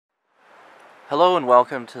Hello and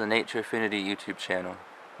welcome to the Nature Affinity YouTube channel.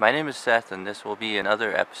 My name is Seth and this will be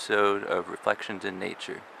another episode of Reflections in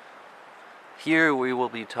Nature. Here we will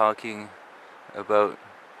be talking about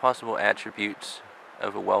possible attributes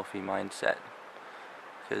of a wealthy mindset.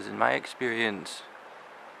 Because in my experience,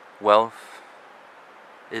 wealth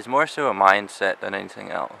is more so a mindset than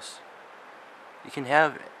anything else. You can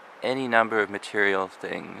have any number of material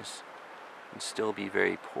things and still be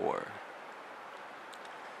very poor.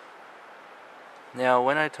 Now,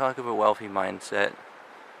 when I talk of a wealthy mindset,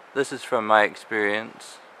 this is from my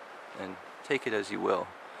experience, and take it as you will.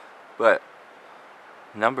 But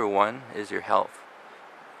number one is your health.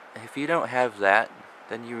 If you don't have that,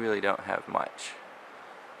 then you really don't have much.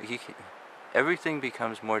 Everything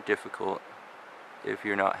becomes more difficult if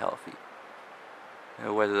you're not healthy.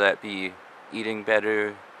 Whether that be eating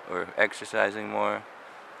better or exercising more.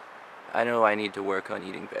 I know I need to work on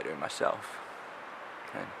eating better myself.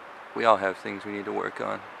 And we all have things we need to work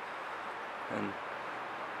on. And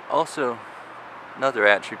also, another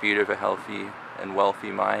attribute of a healthy and wealthy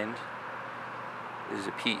mind is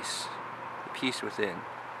the peace within.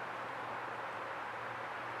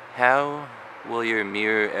 How will your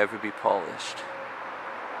mirror ever be polished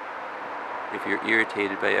if you're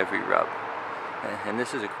irritated by every rub? And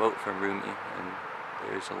this is a quote from Rumi, and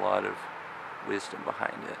there's a lot of wisdom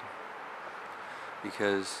behind it.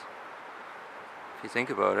 Because if you think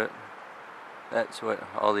about it, that's what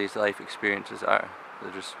all these life experiences are.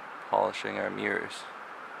 They're just polishing our mirrors.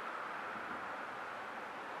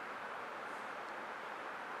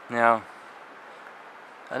 Now,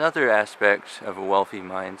 another aspect of a wealthy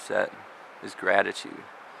mindset is gratitude.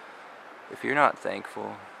 If you're not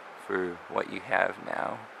thankful for what you have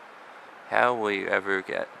now, how will you ever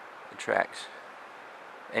attract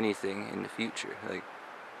anything in the future?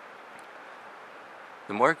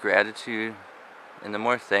 The more gratitude and the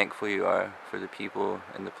more thankful you are for the people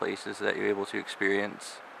and the places that you're able to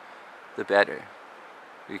experience, the better.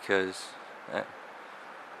 Because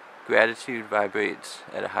gratitude vibrates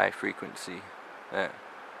at a high frequency that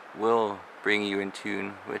will bring you in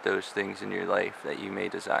tune with those things in your life that you may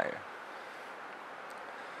desire.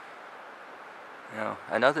 Now,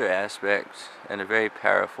 another aspect and a very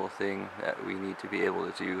powerful thing that we need to be able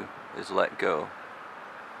to do is let go.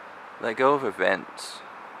 Let go of events,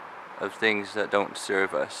 of things that don't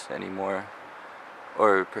serve us anymore,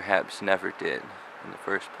 or perhaps never did in the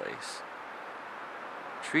first place.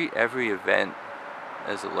 Treat every event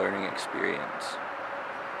as a learning experience.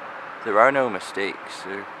 There are no mistakes,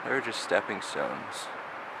 there are just stepping stones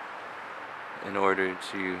in order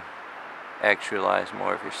to actualize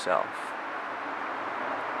more of yourself.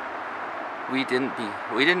 We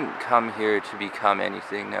didn't come here to become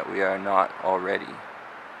anything that we are not already.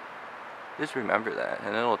 Just remember that,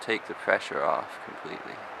 and it'll take the pressure off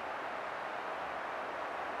completely.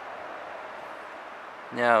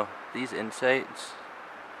 Now, these insights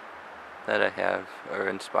that I have are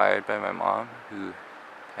inspired by my mom, who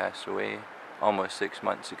passed away almost 6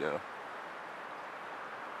 months ago.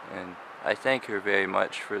 And I thank her very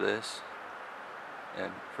much for this,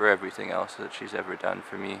 and for everything else that she's ever done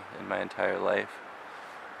for me in my entire life.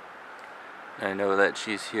 And I know that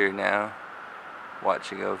she's here now,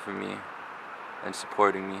 watching over me and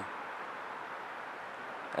supporting me.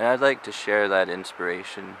 And I'd like to share that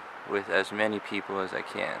inspiration with as many people as I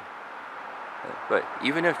can. But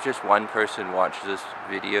even if just one person watches this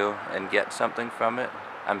video and gets something from it,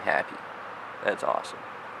 I'm happy. That's awesome.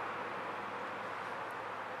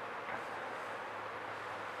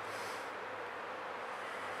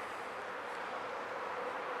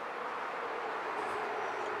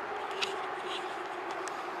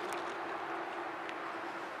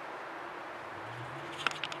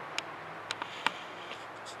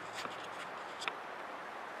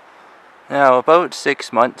 Now, about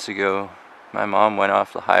 6 months ago, my mom went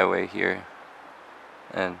off the highway here,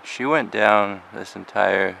 and she went down this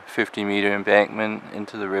entire 50-meter embankment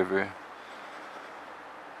into the river.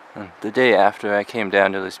 And the day after, I came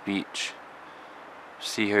down to this beach,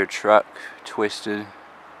 see her truck twisted,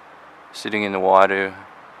 sitting in the water.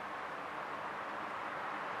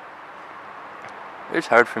 It was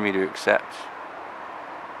hard for me to accept.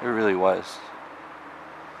 It really was.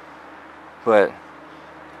 But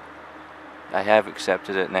I have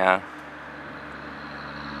accepted it now,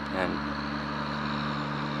 and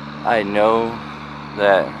I know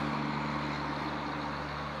that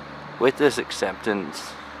with this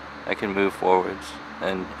acceptance I can move forwards,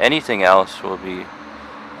 and anything else will be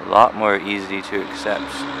a lot more easy to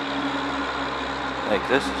accept.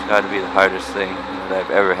 This has got to be the hardest thing that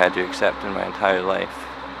I've ever had to accept in my entire life.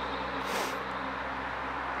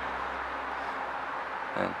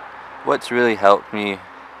 And What's really helped me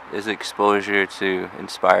is exposure to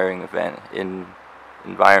inspiring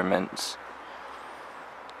environments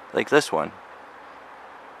like this one.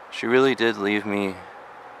 She really did leave me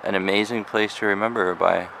an amazing place to remember her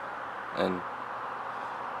by, and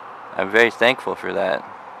I'm very thankful for that.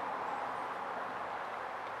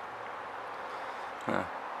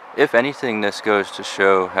 If anything, this goes to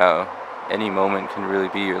show how any moment can really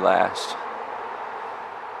be your last.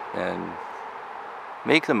 And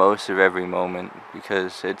make the most of every moment,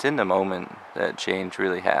 because it's in the moment that change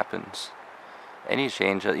really happens. Any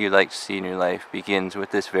change that you'd like to see in your life begins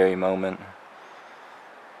with this very moment.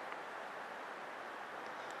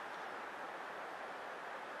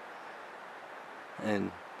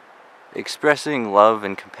 And expressing love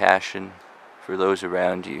and compassion for those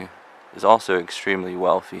around you is also extremely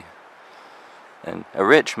wealthy and a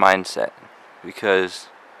rich mindset, because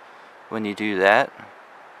when you do that,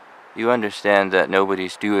 you understand that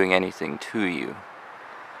nobody's doing anything to you.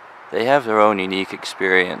 They have their own unique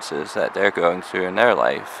experiences that they're going through in their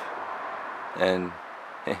life, and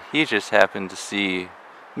he just happened to see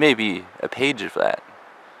maybe a page of that,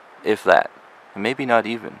 if that, and maybe not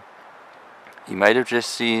even. He might have just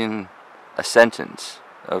seen a sentence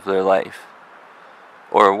of their life,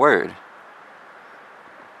 or a word.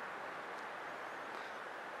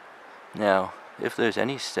 Now, if there's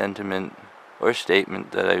any sentiment or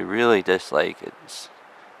statement that I really dislike,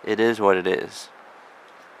 it is what it is.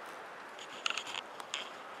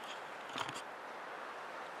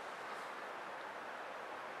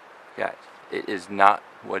 Guys, it is not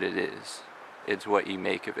what it is. It's what you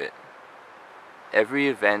make of it. Every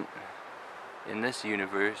event in this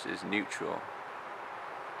universe is neutral.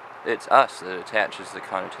 It's us that attaches the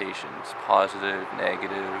connotations, positive,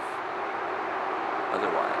 negative,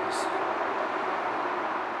 otherwise.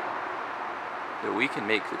 So we can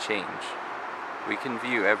make the change. We can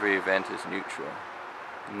view every event as neutral,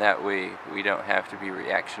 and that way we don't have to be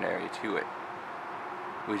reactionary to it.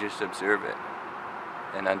 We just observe it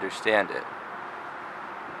and understand it.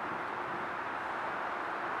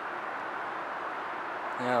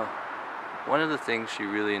 Now, one of the things she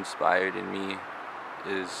really inspired in me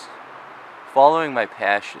is following my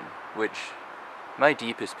passion, which my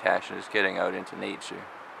deepest passion is getting out into nature.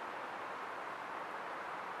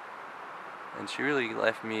 And she really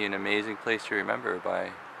left me an amazing place to remember her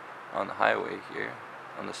by on the highway here,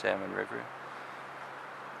 on the Salmon River.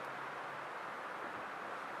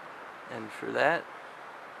 And for that,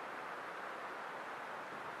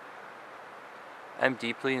 I'm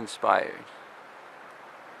deeply inspired,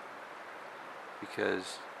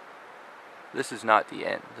 because this is not the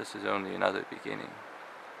end. This is only another beginning.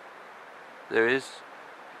 There is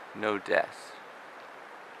no death.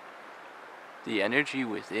 The energy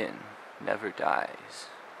within never dies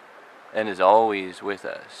and is always with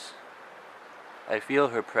us. I feel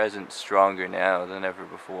her presence stronger now than ever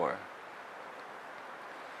before.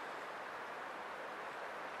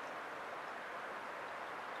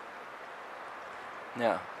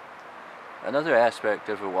 Now, another aspect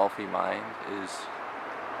of a wealthy mind is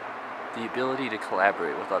the ability to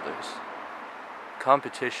collaborate with others.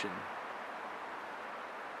 Competition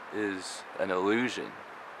is an illusion.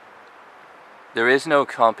 There is no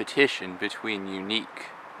competition between unique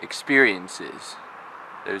experiences.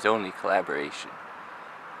 There's only collaboration.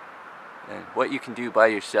 And what you can do by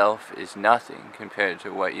yourself is nothing compared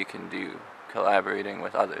to what you can do collaborating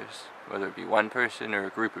with others, whether it be one person or a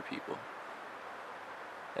group of people.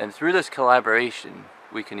 And through this collaboration,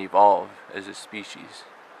 we can evolve as a species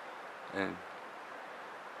and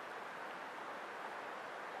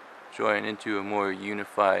join into a more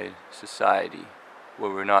unified society where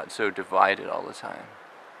we're not so divided all the time.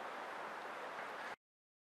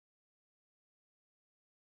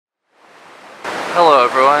 Hello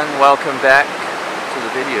everyone, welcome back to the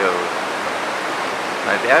video.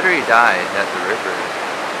 My battery died at the river,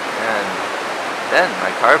 and then my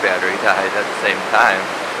car battery died at the same time,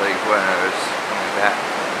 like when I was coming back.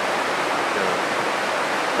 So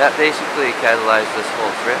that basically catalyzed this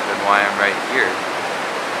whole trip and why I'm right here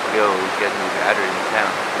to go get a new battery in town.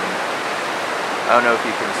 And I don't know if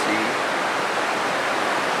you can see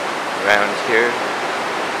around here,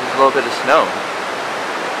 there's a little bit of snow.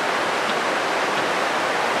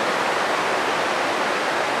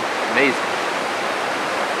 Amazing.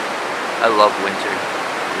 I love winter.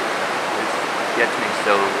 It gets me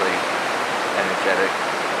so energetic.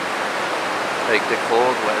 Like the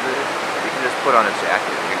cold weather, you can just put on a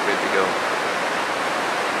jacket and you're good to go.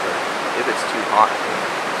 But if it's too hot,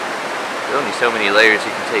 there's only so many layers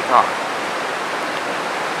you can take off.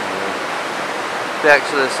 Anyway, back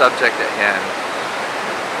to the subject at hand.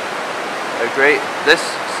 This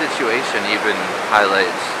situation even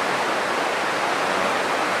highlights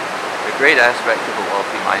a great aspect of a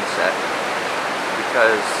wealthy mindset,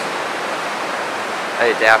 because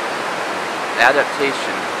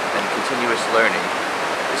adaptation and continuous learning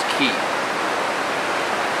is key.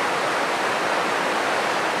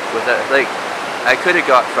 With that, like, I could have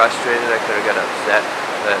got frustrated, I could have got upset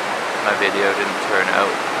that my video didn't turn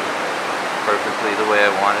out perfectly the way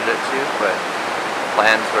I wanted it to, but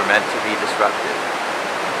plans were meant to be disrupted.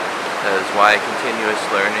 That is why continuous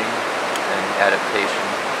learning and adaptation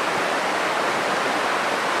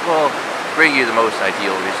will bring you the most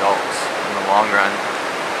ideal results in the long run.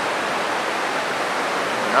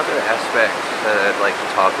 Another aspect that I'd like to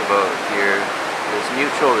talk about here is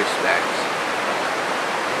mutual respect.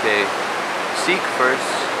 Okay, seek first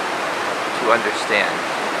to understand,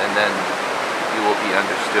 and then you will be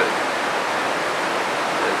understood.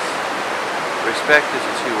 Because respect is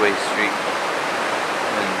a two-way street,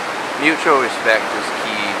 and mutual respect is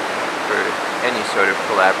key for any sort of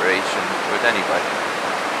collaboration with anybody.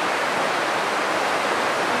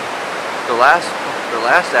 The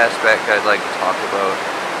last aspect I'd like to talk about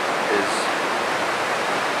is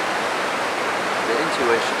the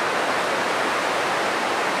intuition.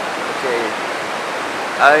 Okay,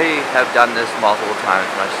 I have done this multiple times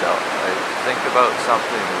myself. I think about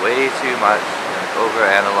something way too much and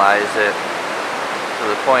overanalyze it to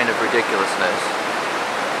the point of ridiculousness.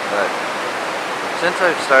 But since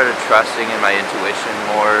I've started trusting in my intuition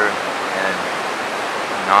more and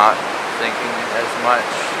not thinking as much,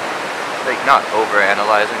 like not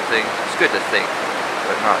overanalyzing things, it's good to think,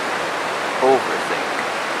 but not overthink.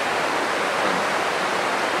 And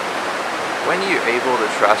when you're able to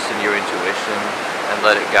trust in your intuition and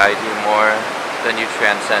let it guide you more, then you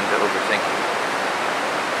transcend to overthinking.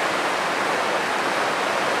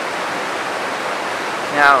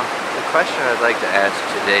 Now, the question I'd like to ask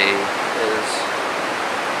today is,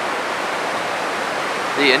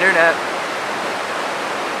 the internet,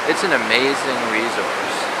 it's an amazing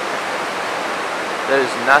resource.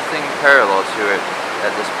 There's nothing parallel to it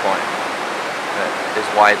at this point that is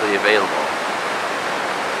widely available.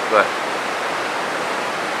 But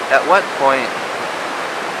at what point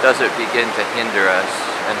does it begin to hinder us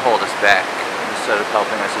and hold us back instead of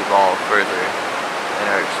helping us evolve further in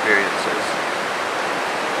our experiences?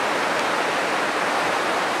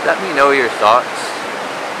 Let me know your thoughts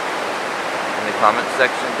in the comments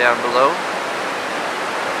section down below.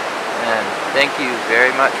 And thank you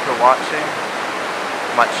very much for watching.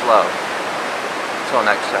 Much love. Until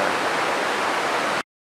next time.